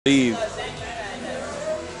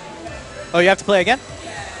Oh, you have to play again?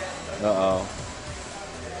 Uh-oh.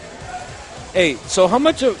 Hey, so how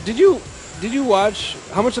much of, did you watch,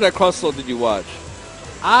 how much of that cross-flow did you watch?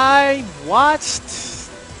 I watched...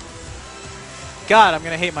 God, I'm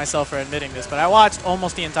going to hate myself for admitting this, but I watched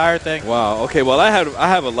almost the entire thing. Wow, okay, well, I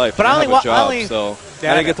have a life, but I have a job, so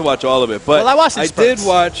yeah, I didn't get to watch all of it. But well, I watched it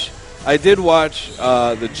I did watch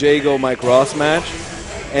the Jago Mike Ross match,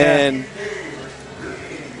 and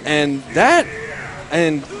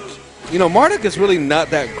you know, Marduk is really not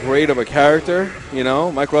that great of a character. You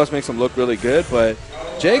know, Mike Ross makes him look really good, but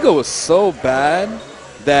Jago was so bad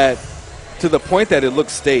that to the point that it looked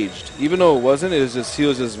staged. Even though it wasn't, he was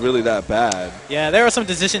just really that bad. Yeah, there were some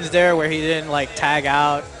decisions there where he didn't like tag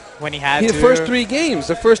out when he had to. The first three games,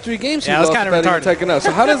 yeah, it was kind of retarded. Out.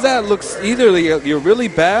 So how does that look? Either you're really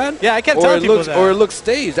bad, yeah, I kept telling people that, or it looks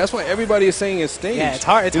staged. That's why everybody is saying it's staged. Yeah, it's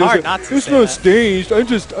hard. It's hard not to. It's not staged. I'm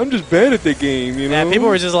just bad at the game. You know. Yeah, people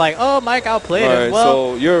were just like, "Oh, Mike outplayed him." Right,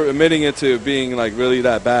 well, so you're admitting it to being like really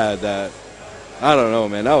that bad that. I don't know,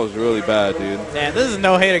 man. That was really bad, dude. Yeah, this is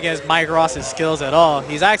no hate against Mike Ross's skills at all.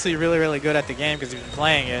 He's actually really, really good at the game because he's been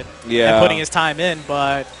playing it and putting his time in.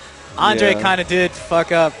 But Andre kind of did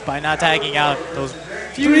fuck up by not tagging out those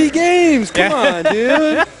 3 games. Come on,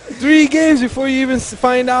 dude. 3 games before you even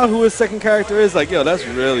find out who his second character is. Like, yo, that's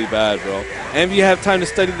really bad, bro. And if you have time to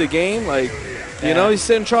study the game, like, you know, he's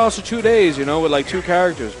sitting trials for 2 days, you know, with like 2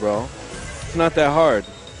 characters, bro. It's not that hard.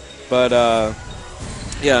 But,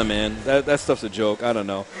 yeah, man, that stuff's a joke. I don't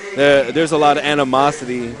know. There's a lot of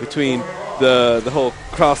animosity between the whole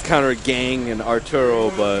cross-counter gang and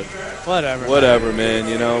Arturo, but whatever, man.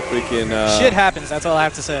 You know, freaking shit happens. That's all I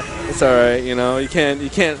have to say. It's all right. You know, you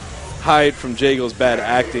can't hide from Jago's bad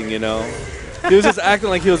acting. You know, he was just acting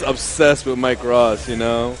like he was obsessed with Mike Ross. You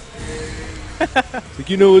know,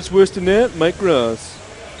 like, you know what's worse than that, Mike Ross.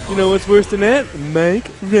 You know what's worse than that,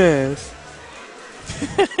 Mike Ross.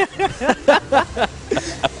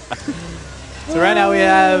 So right now we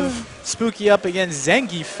have Spooky up against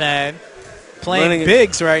Zangifan playing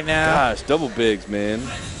bigs right now. Gosh, double bigs, man. So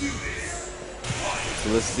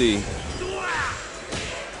let's see.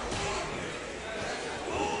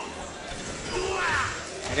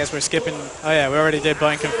 I guess we're skipping. Oh yeah, we already did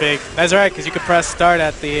button config. That's right, because you could press start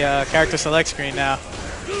at the character select screen now.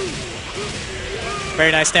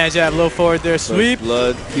 Very nice stand jab, low forward there, sweep.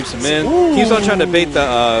 Blood keeps him in. Ooh. Keeps on trying to bait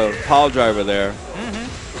the pile driver there.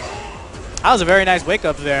 That was a very nice wake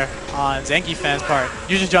up there on Zangifan's part.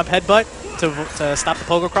 You just jump headbutt to stop the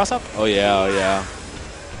pogo cross up. Oh yeah, oh yeah.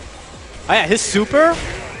 Oh yeah, his super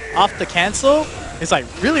off the cancel is like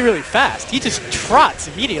really, really fast. He just trots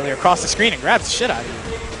immediately across the screen and grabs the shit out of you.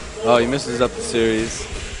 Oh, he misses up the series.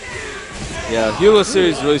 Yeah, Hilo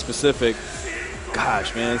series is really specific.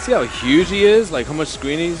 Gosh, man, see how huge he is? Like, how much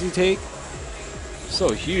screening does he take?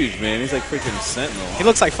 So huge, man. He's like freaking Sentinel. He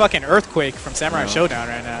looks like fucking Earthquake from Samurai Showdown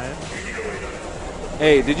right now.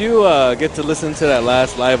 Hey, did you get to listen to that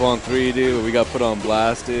last Live on 3, dude, where we got put on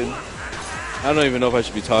blast, dude? I don't even know if I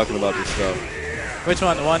should be talking about this stuff. Which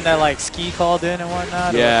one? The one that, like, Ski called in and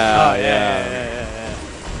whatnot? Yeah,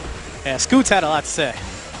 Yeah, Scoots had a lot to say.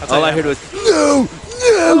 All I heard was, no,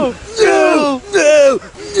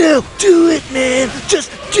 do it, man. Just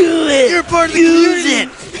do it. You're part of the community.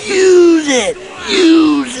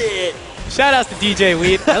 Use it. Shout outs to DJ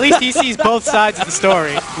Weed. At least he sees both sides of the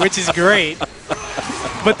story, which is great.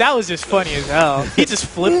 But that was just funny as hell. He just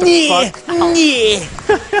flipped the fuck out.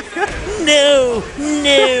 No.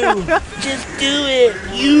 Just do it.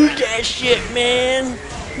 Use that shit, man.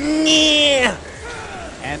 Yeah.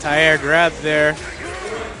 Anti-air grab there.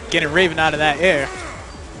 Getting Raven out of that air.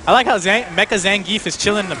 I like how Mecha Zangief is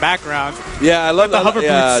chilling in the background. Yeah, I love the hover boots.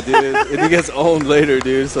 Yeah, dude. And he gets owned later,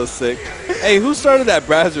 dude. So sick. Hey, who started that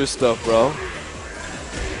Brazzers stuff, bro?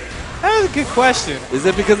 That was a good question. Is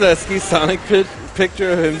it because of that Ski Sonic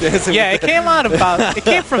picture of him dancing? Yeah, it came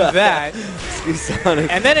from that. Ski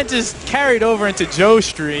Sonic. And then it just carried over into Joe's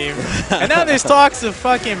stream. And now there's talks of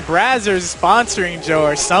fucking Brazzers sponsoring Joe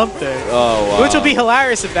or something. Oh, wow. Which will be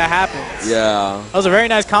hilarious if that happens. Yeah. That was a very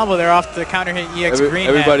nice combo there off the counter hit EX Green.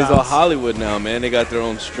 Everybody's all Hollywood now, man. They got their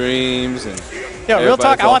own streams. And yeah, real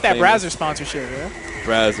talk, I want that Brazzer sponsorship, yeah.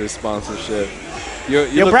 Brazzer sponsorship. Yo,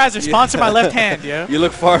 Brazzer, sponsor my left hand, yo. You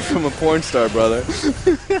look far from a porn star, brother.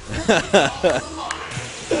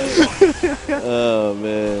 Oh,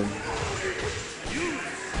 man.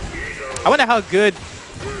 I wonder how good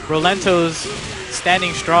Rolento's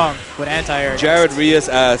standing strong with anti-air. Jared Rios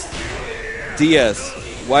asked, DS,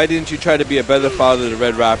 why didn't you try to be a better father to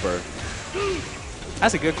Red Rapper?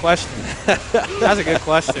 That's a good question. That's a good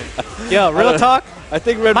question. Yo, real talk. I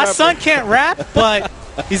think my son can't rap, but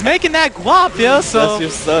He's making that guap, yo. So that's your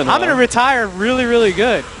son, I'm gonna retire really, really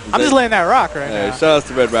good. I'm just letting that rock right now. Shout out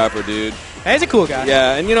to Red Rapper, dude. Hey, he's a cool guy.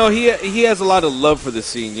 Yeah, and you know he has a lot of love for the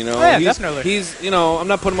scene. You know, yeah, definitely. He's I'm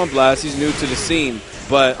not putting him on blast. He's new to the scene,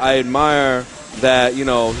 but I admire that he's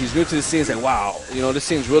new to the scene. It's like, wow, this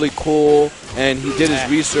scene's really cool, and he did his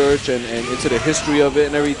research and into the history of it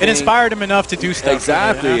and everything. It inspired him enough to do stuff.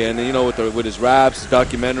 Exactly, and with his raps, his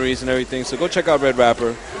documentaries, and everything. So go check out Red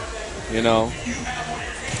Rapper.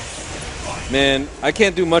 Man, I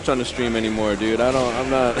can't do much on the stream anymore, dude. I'm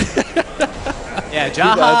not. Yeah,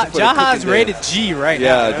 Jaha's rated G right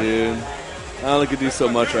now. Yeah, dude. I only could do so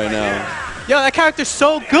much right now. Yo, that character's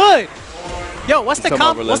so good. Yo, what's the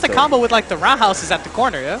combo with like the roundhouses at the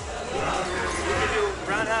corner, yeah?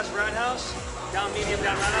 Roundhouse, down medium,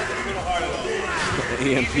 down roundhouse, middle hard.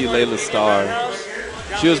 EMP Layla Star.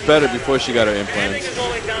 She was better before she got her implants.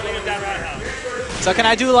 So can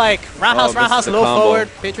I do like roundhouse, low forward,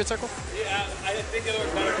 Patriot circle? Yeah, I think it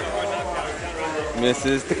would better for hard knockdown.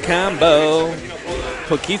 Misses the combo.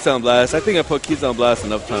 Put Keats on blast. I think I put Keats on blast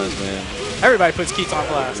enough times, man. Everybody puts Keats on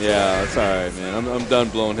blast. Yeah, it's all right, man. I'm done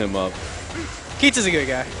blowing him up. Keats is a good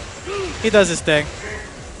guy. He does his thing.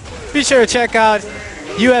 Be sure to check out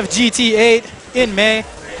UFGT 8 in May.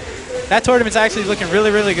 That tournament's actually looking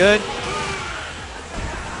really, really good.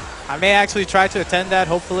 I may actually try to attend that,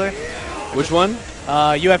 hopefully. Which one?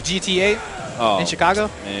 UFGT 8 in Chicago.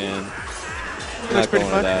 Man. It looks pretty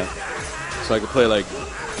fun. That. So I could play like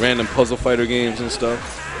random puzzle fighter games and stuff.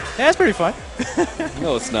 Yeah, it's pretty fun.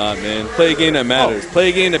 No, it's not, man. Play a game that matters. Play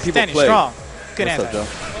a game that people Standing play. Strong. Good What's answer. up,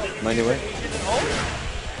 Joe? Mind your way?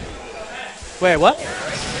 Wait, what?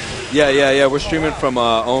 Yeah. We're streaming from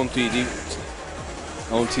Own TV.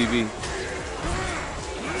 Own TV.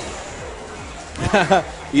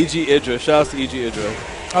 EG Idra. Shout out to EG Idra.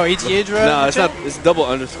 Oh, EG Idra? No, it's not. It's double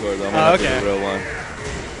underscore, though. Oh, okay. The real one.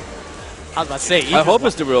 I was about to say, I hope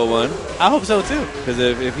it's the real one. I hope so, too. Because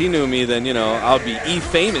if he knew me, then, I'll be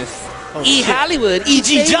E-famous. Oh, E Hollywood,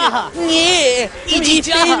 E.G. Jaha. Yeah, E.G.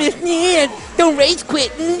 famous, yeah. Don't race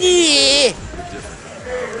quit, yeah.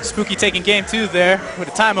 Spooky taking game 2 there with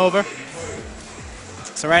a time over.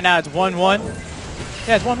 So right now it's 1-1.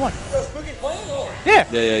 Yeah, it's 1-1.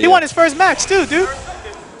 Yeah. He won his first match, too, dude.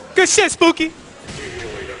 Good shit, Spooky.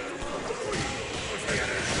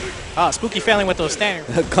 Spooky failing with those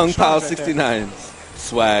standing. Kung Pao 69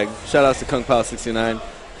 swag. Shout outs to Kung Pao 69.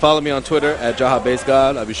 Follow me on Twitter at Jaha Base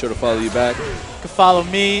God. I'll be sure to follow you back. You can follow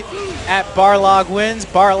me at Barlog_wins,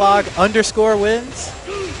 Barlog_wins.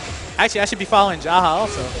 Actually, I should be following Jaha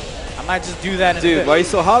also. I might just do that in a bit. Dude, why are you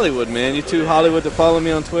so Hollywood, man? You too Hollywood to follow me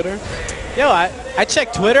on Twitter? Yo, I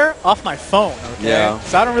check Twitter off my phone, okay? Yeah.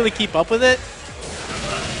 So I don't really keep up with it.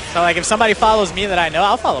 So, like, if somebody follows me that I know,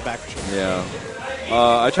 I'll follow back for sure. Yeah.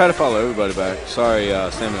 I try to follow everybody back. Sorry,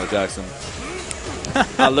 Samuel Jackson.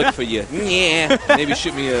 I'll look for you. Yeah. Maybe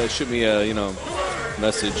shoot me a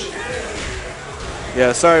message.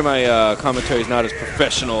 Yeah, sorry my commentary is not as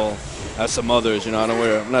professional as some others.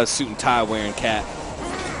 I'm not a suit and tie wearing cat.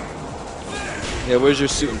 Yeah, where's your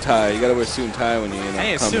suit and tie? You gotta wear suit and tie when you I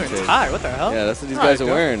need a suit and tie. What the hell? Yeah, that's what these guys are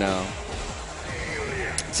wearing now.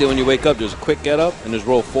 See, when you wake up, there's a quick get up and there's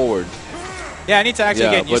roll forward. Yeah, I need to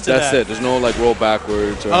actually get used to that. Yeah, but that's it. There's no like roll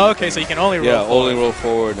backwards. Or okay, so you can only roll forward. Yeah, only roll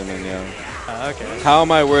forward and then okay. How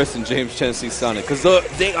am I worse than James Chensey Sonic? Because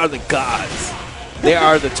they are the gods. They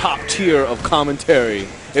are the top tier of commentary.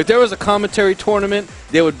 If there was a commentary tournament,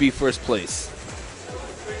 they would be first place.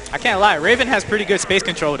 I can't lie. Raven has pretty good space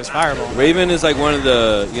control with his fireball. Raven is like one of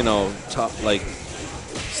the, top, like,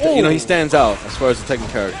 he stands out as far as the Tekken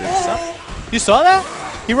characters. You saw that?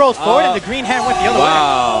 He rolled forward and the green hand went the other way.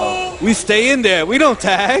 Wow. We stay in there. We don't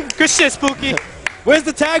tag. Good shit, Spooky. Where's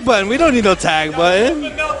the tag button? We don't need no tag button.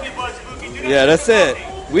 Yeah, that's it.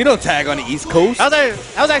 We don't tag on the East Coast. That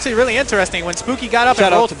was actually really interesting. When Spooky got up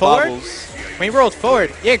and rolled forward, when he rolled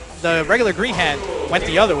forward, the regular green hand went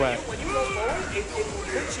the other way.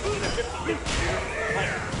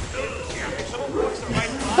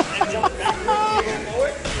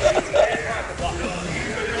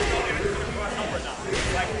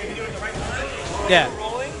 Yeah.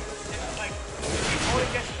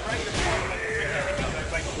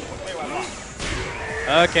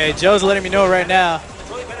 Okay, Joe's letting me know right now.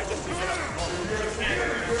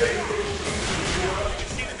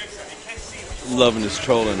 Loving this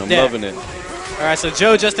trolling. I'm loving it. All right, so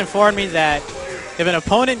Joe just informed me that if an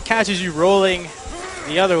opponent catches you rolling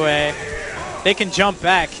the other way, they can jump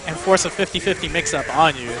back and force a 50-50 mix-up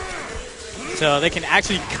on you. So they can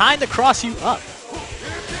actually kind of cross you up.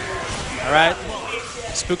 All right.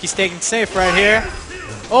 Spooky staying safe right here.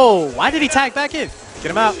 Oh, why did he tag back in?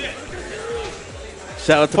 Get him out.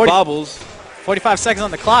 Shout out to 40 Bobbles. 45 seconds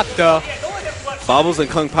on the clock, though. Bobbles and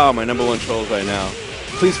Kung Pao, my #1 trolls right now.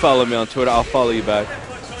 Please follow me on Twitter. I'll follow you back.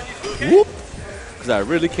 Whoop. Because I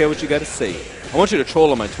really care what you got to say. I want you to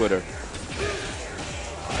troll on my Twitter.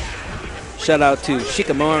 Shout out to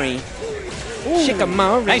Shikamori.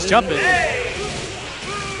 Shikamori. Nice jumping.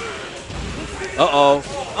 Uh-oh.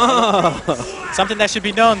 Something that should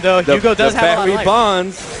be known, though. The, Hugo does the have a lot battery of life.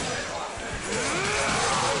 bonds.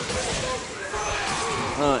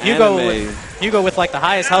 Hugo with like the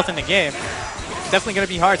highest health in the game. Definitely going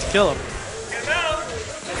to be hard to kill him.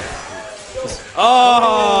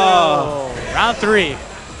 Oh! Round 3.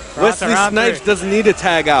 Wesley Snipes doesn't need to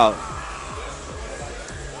tag out.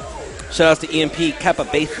 Shout out to EMP Kappa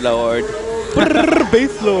Base Lord.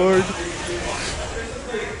 Base Lord.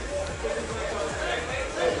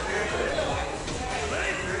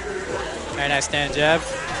 Very nice stand jab.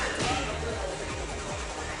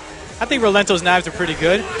 I think Rolento's knives are pretty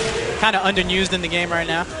good. Kind of underused in the game right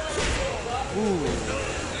now. Ooh.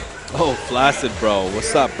 Oh, Flaccid, bro.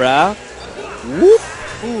 What's up, brah? Whoop.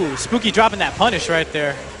 Ooh, Spooky dropping that punish right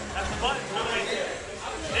there.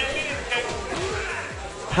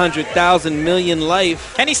 100,000 million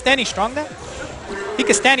life. Can he standing strong then? He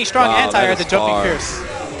can standing strong anti-air the jumping far. pierce.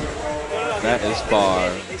 That is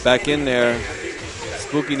far. Back in there.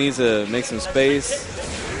 Spooky needs to make some space.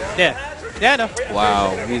 Yeah. Yeah, I know.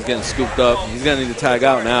 Wow, he's getting scooped up. He's going to need to tag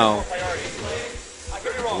out now.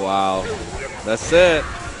 Wow. That's it.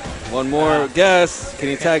 One more guess. Can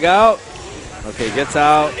he tag out? Okay, gets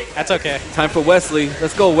out. That's okay. Time for Wesley.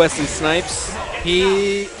 Let's go, Wesley Snipes.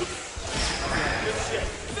 He...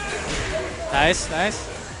 Nice, nice.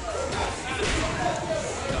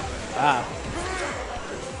 Wow.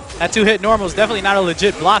 That 2-hit normal is definitely not a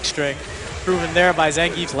legit block string. Proven there by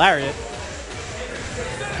Zangief's lariat.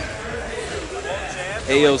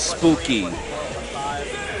 Ayo, Spooky. Wow.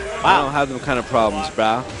 I don't have them kind of problems,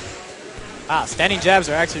 brah. Wow, standing jabs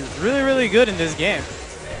are actually really, really good in this game.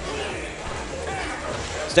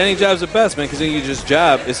 Standing jabs are best, man, because then you just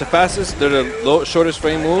jab. It's the fastest. They're the shortest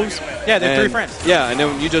frame moves. Yeah, they're 3 frames. Yeah, and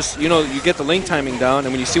then you just, you get the link timing down,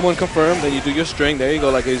 and when you see one confirmed, then you do your string. There you go,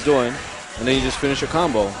 like he's doing. And then you just finish your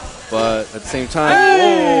combo. But at the same time,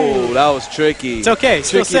 whoa, that was tricky. It's okay,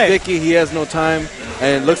 still Tricky safe. Dicky, he has no time.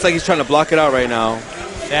 And it looks like he's trying to block it out right now.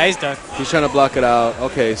 Yeah, he's done. He's trying to block it out.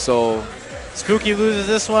 Okay, so Spooky loses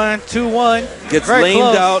this one, 2-1. gets Very lamed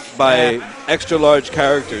close. out by Yeah. extra large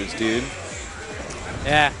characters, dude.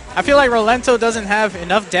 Yeah, I feel like Rolento doesn't have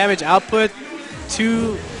enough damage output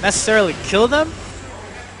to necessarily kill them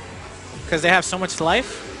because they have so much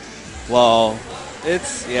life. Well,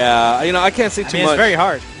 it's, yeah, I can't say too I mean, much. it's very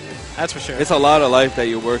hard. That's for sure. It's a lot of life that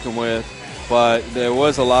you're working with, but there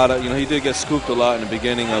was a lot of, he did get scooped a lot in the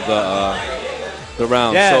beginning of the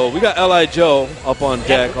round. Yeah. So we got L.I. Joe up on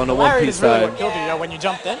deck on the Lariat one-piece is really side. what killed you, when you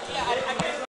jumped in.